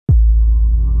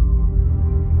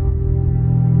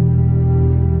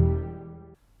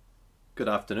Good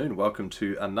afternoon. Welcome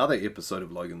to another episode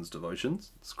of Logan's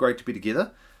Devotions. It's great to be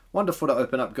together. Wonderful to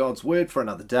open up God's Word for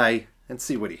another day and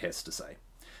see what He has to say.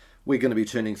 We're going to be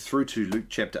turning through to Luke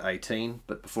chapter 18,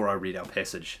 but before I read our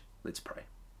passage, let's pray.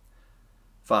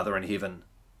 Father in heaven,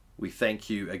 we thank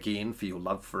you again for your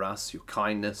love for us, your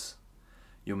kindness,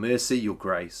 your mercy, your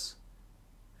grace,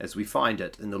 as we find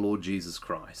it in the Lord Jesus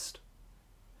Christ.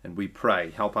 And we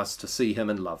pray, help us to see Him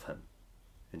and love Him.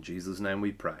 In Jesus' name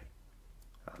we pray.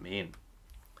 Amen.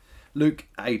 Luke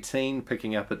 18,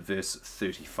 picking up at verse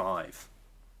 35.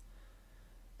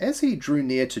 As he drew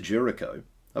near to Jericho,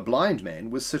 a blind man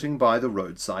was sitting by the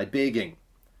roadside begging.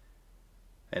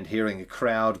 And hearing a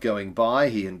crowd going by,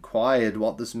 he inquired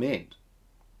what this meant.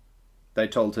 They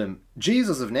told him,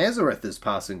 "Jesus of Nazareth is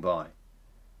passing by."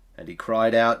 And he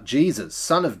cried out, "Jesus,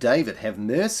 Son of David, have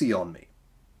mercy on me."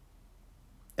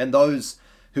 And those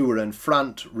who were in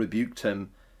front rebuked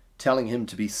him, telling him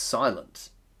to be silent.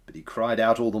 But he cried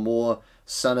out all the more,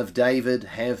 "Son of David,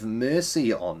 have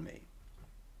mercy on me."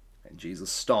 And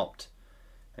Jesus stopped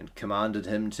and commanded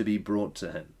him to be brought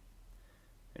to him.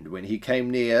 And when he came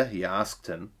near, he asked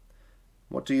him,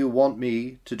 "What do you want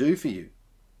me to do for you?"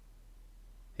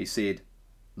 He said,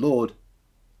 "Lord,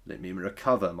 let me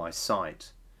recover my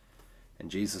sight." And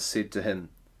Jesus said to him,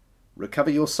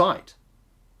 "Recover your sight.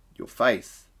 Your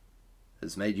faith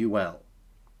has made you well."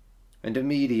 And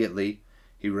immediately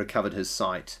he recovered his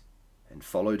sight and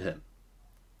followed him,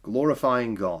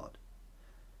 glorifying God.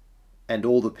 And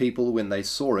all the people, when they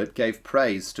saw it, gave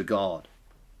praise to God.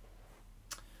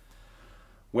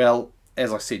 Well,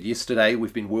 as I said yesterday,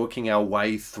 we've been working our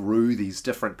way through these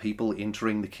different people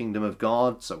entering the kingdom of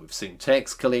God. So we've seen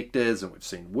tax collectors, and we've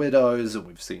seen widows, and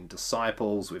we've seen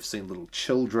disciples, we've seen little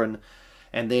children.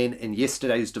 And then in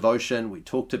yesterday's devotion, we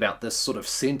talked about this sort of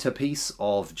centerpiece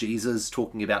of Jesus,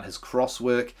 talking about his cross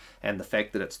work and the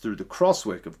fact that it's through the cross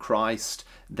work of Christ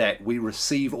that we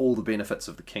receive all the benefits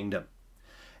of the kingdom.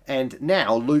 And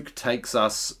now Luke takes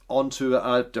us onto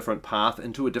a different path,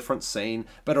 into a different scene,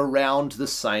 but around the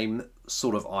same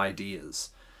sort of ideas.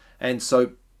 And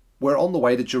so we're on the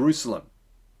way to Jerusalem.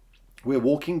 We're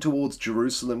walking towards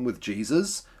Jerusalem with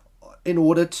Jesus in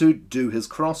order to do his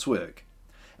cross work.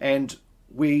 And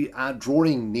we are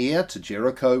drawing near to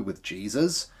Jericho with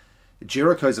Jesus.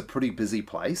 Jericho's a pretty busy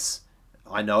place.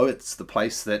 I know it's the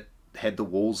place that had the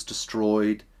walls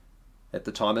destroyed at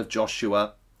the time of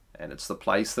Joshua, and it's the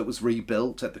place that was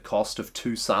rebuilt at the cost of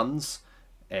 2 sons,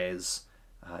 as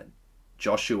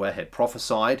Joshua had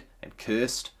prophesied and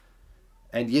cursed.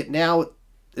 And yet now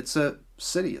it's a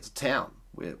city, it's a town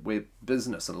where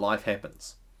business and life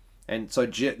happens. And so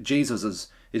Jesus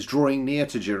is drawing near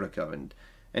to Jericho,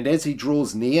 and as he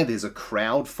draws near, there's a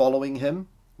crowd following him,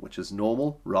 which is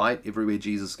normal, right? Everywhere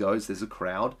Jesus goes, there's a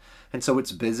crowd. And so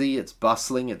it's busy, it's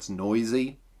bustling, it's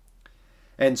noisy.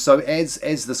 And so as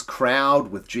this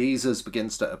crowd with Jesus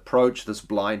begins to approach this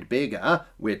blind beggar,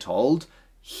 we're told,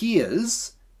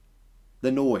 hears the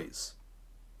noise.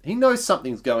 He knows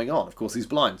something's going on. Of course, he's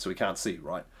blind, so he can't see,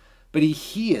 right? But he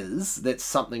hears that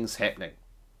something's happening.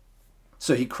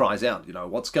 So he cries out,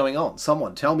 what's going on?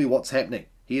 Someone tell me what's happening.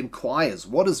 He inquires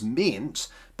what is meant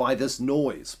by this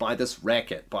noise, by this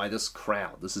racket, by this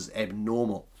crowd. This is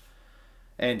abnormal.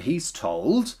 And he's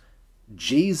told,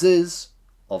 Jesus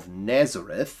of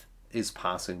Nazareth is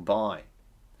passing by.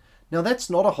 Now that's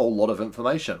not a whole lot of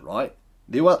information, right?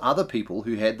 There were other people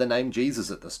who had the name Jesus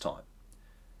at this time.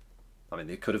 I mean,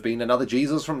 there could have been another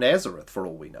Jesus from Nazareth for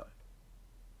all we know.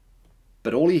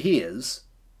 But all he hears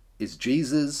is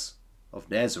Jesus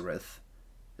of Nazareth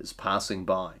is passing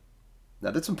by. Now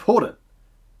that's important.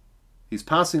 He's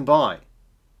passing by.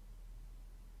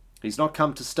 He's not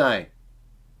come to stay.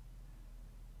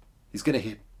 He's going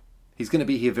to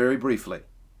be here very briefly.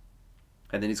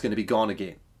 And then he's going to be gone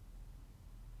again.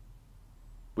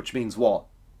 Which means what?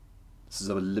 This is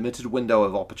a limited window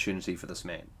of opportunity for this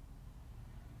man.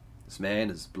 This man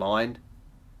is blind.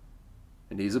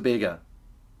 And he's a beggar.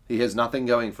 He has nothing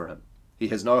going for him. He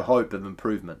has no hope of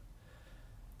improvement.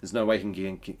 There's no way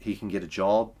he can get a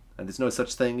job. And there's no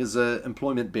such thing as an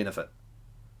employment benefit.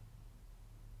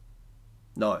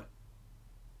 No.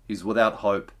 He's without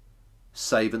hope,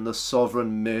 save in the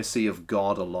sovereign mercy of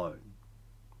God alone.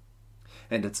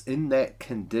 And it's in that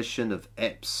condition of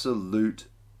absolute,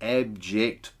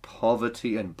 abject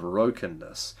poverty and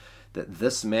brokenness that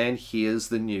this man hears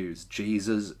the news.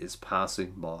 Jesus is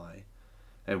passing by.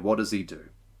 And what does he do?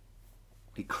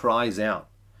 He cries out,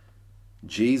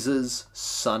 Jesus,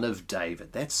 Son of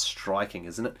David. That's striking,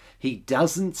 isn't it? He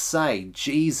doesn't say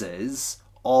Jesus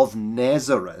of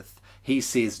Nazareth. He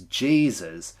says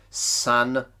Jesus,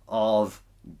 Son of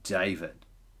David.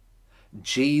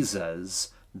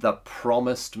 Jesus, the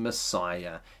promised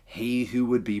Messiah, he who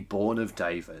would be born of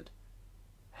David,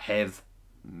 have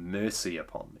mercy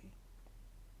upon me.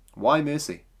 Why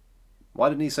mercy? Why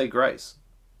didn't he say grace?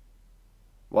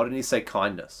 Why didn't he say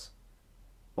kindness?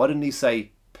 Why didn't he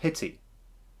say pity?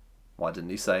 Why didn't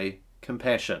he say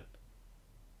compassion?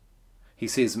 He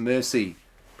says mercy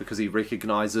because he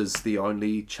recognizes the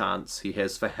only chance he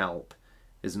has for help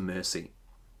is mercy.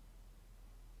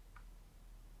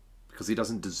 Because he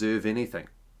doesn't deserve anything.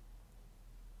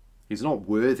 He's not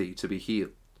worthy to be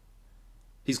healed.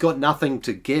 He's got nothing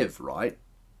to give, right?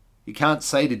 You can't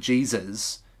say to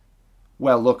Jesus,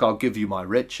 well, look, I'll give you my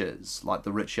riches, like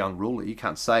the rich young ruler. You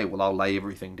can't say, well, I'll lay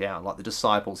everything down. Like the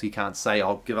disciples, he can't say,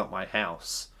 I'll give up my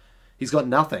house. He's got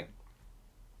nothing.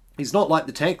 He's not like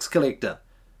the tax collector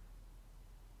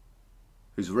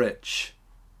who's rich.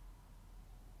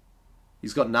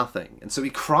 He's got nothing. And so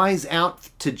he cries out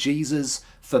to Jesus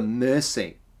for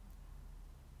mercy.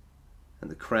 And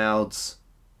the crowds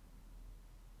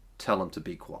tell him to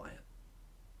be quiet.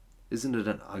 Isn't it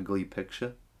an ugly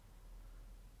picture?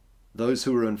 Those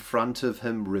who were in front of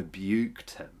him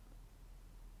rebuked him,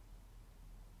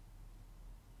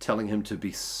 telling him to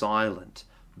be silent.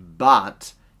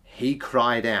 But he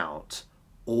cried out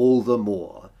all the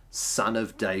more, Son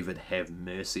of David, have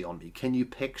mercy on me. Can you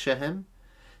picture him?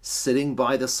 Sitting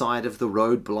by the side of the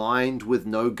road, blind with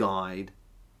no guide,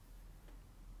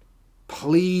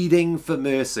 pleading for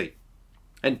mercy.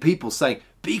 And people saying,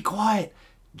 be quiet.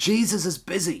 Jesus is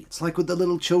busy. It's like with the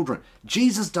little children.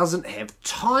 Jesus doesn't have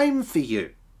time for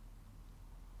you.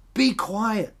 Be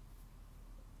quiet.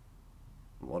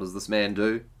 What does this man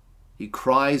do? He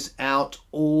cries out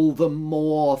all the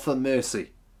more for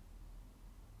mercy.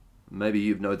 Maybe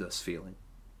you know this feeling.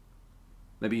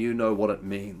 Maybe you know what it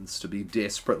means to be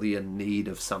desperately in need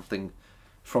of something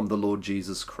from the Lord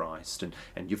Jesus Christ.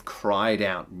 And you've cried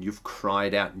out and you've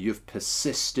cried out and you've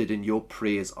persisted in your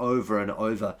prayers over and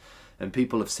over. And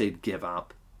people have said, give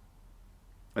up.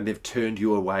 And they've turned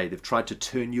you away. They've tried to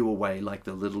turn you away like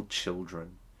the little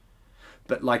children.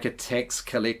 But like a tax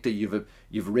collector,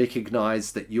 you've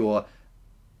recognized that you're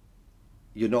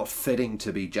not fitting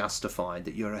to be justified,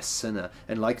 that you're a sinner.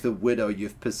 And like the widow,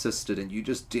 you've persisted and you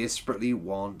just desperately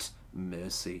want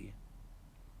mercy.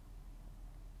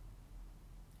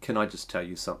 Can I just tell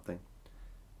you something?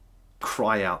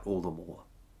 Cry out all the more.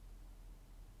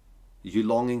 Are you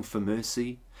longing for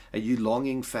mercy? Are you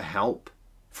longing for help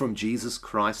from Jesus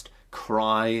Christ?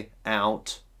 Cry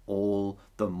out all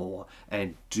the more.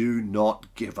 And do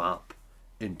not give up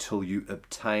until you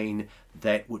obtain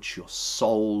that which your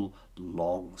soul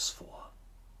longs for.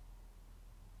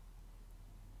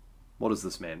 What does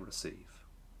this man receive?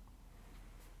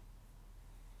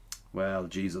 Well,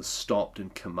 Jesus stopped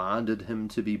and commanded him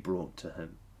to be brought to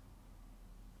him.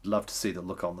 I'd love to see the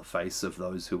look on the face of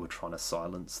those who were trying to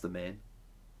silence the man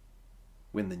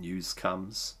when the news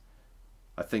comes.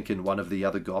 I think in one of the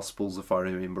other Gospels, if I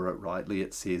remember it rightly,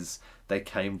 it says they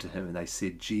came to him and they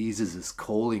said, Jesus is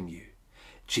calling you.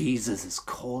 Jesus is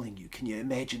calling you. Can you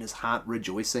imagine his heart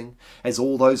rejoicing as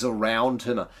all those around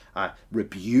him are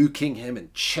rebuking him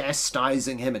and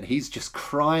chastising him, and he's just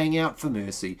crying out for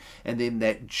mercy. And then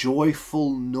that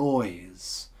joyful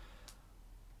noise,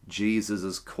 Jesus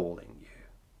is calling you.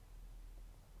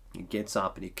 He gets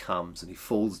up and he comes and he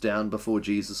falls down before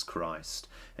Jesus Christ.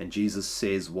 And Jesus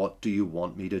says, what do you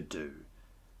want me to do?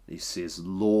 He says,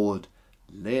 Lord,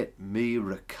 let me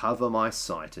recover my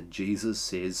sight. And Jesus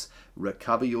says,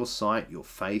 recover your sight, your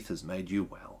faith has made you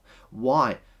well.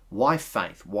 Why? Why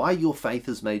faith? Why your faith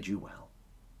has made you well?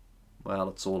 Well,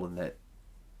 it's all in that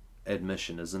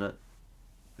admission, isn't it?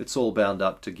 It's all bound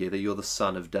up together. You're the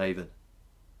Son of David.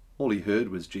 All he heard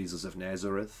was Jesus of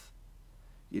Nazareth.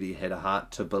 Yet he had a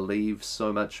heart to believe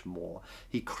so much more.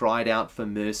 He cried out for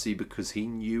mercy because he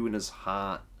knew in his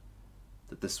heart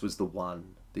that this was the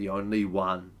one, the only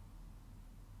one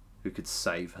who could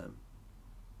save him.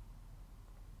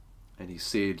 And he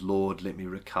said, Lord, let me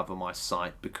recover my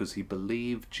sight, because he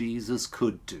believed Jesus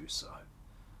could do so.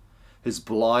 His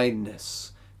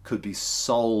blindness could be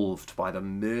solved by the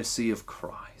mercy of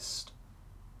Christ.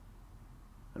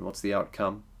 And what's the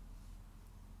outcome?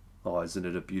 Oh, isn't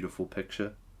it a beautiful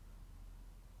picture?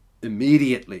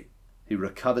 Immediately he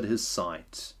recovered his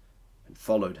sight and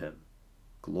followed him,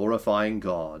 glorifying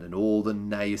God, and all the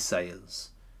naysayers,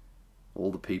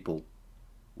 all the people,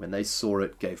 when they saw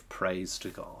it, gave praise to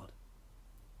God.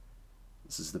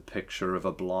 This is the picture of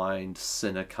a blind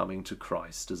sinner coming to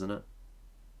Christ, isn't it?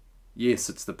 Yes,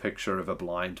 it's the picture of a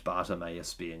blind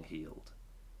Bartimaeus being healed.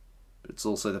 But it's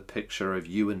also the picture of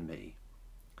you and me,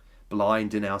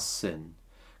 blind in our sin,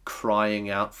 crying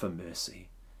out for mercy.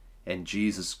 and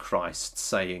Jesus Christ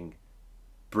saying,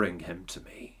 "Bring him to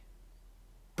me.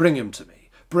 Bring him to me.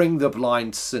 Bring the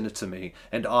blind sinner to me,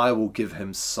 and I will give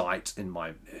him sight in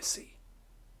my mercy."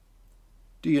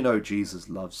 Do you know Jesus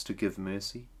loves to give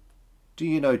mercy? Do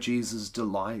you know Jesus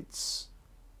delights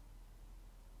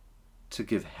to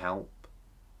give help?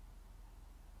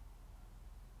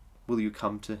 Will you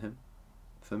come to him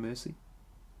for mercy?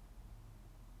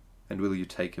 And will you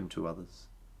take him to others?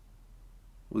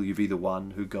 Will you be the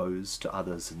one who goes to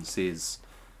others and says,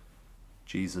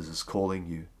 "Jesus is calling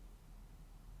you"?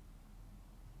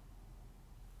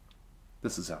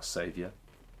 This is our Saviour,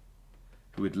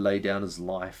 who would lay down his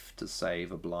life to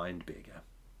save a blind beggar,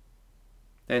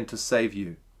 and to save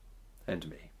you and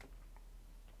me.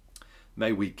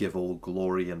 May we give all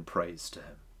glory and praise to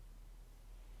him.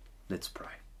 Let's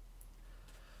pray.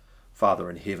 Father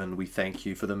in heaven, we thank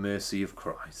you for the mercy of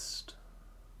Christ.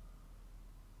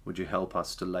 Would you help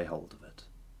us to lay hold of it,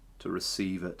 to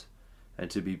receive it, and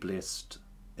to be blessed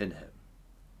in him.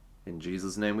 In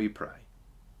Jesus' name we pray.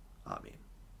 Amen.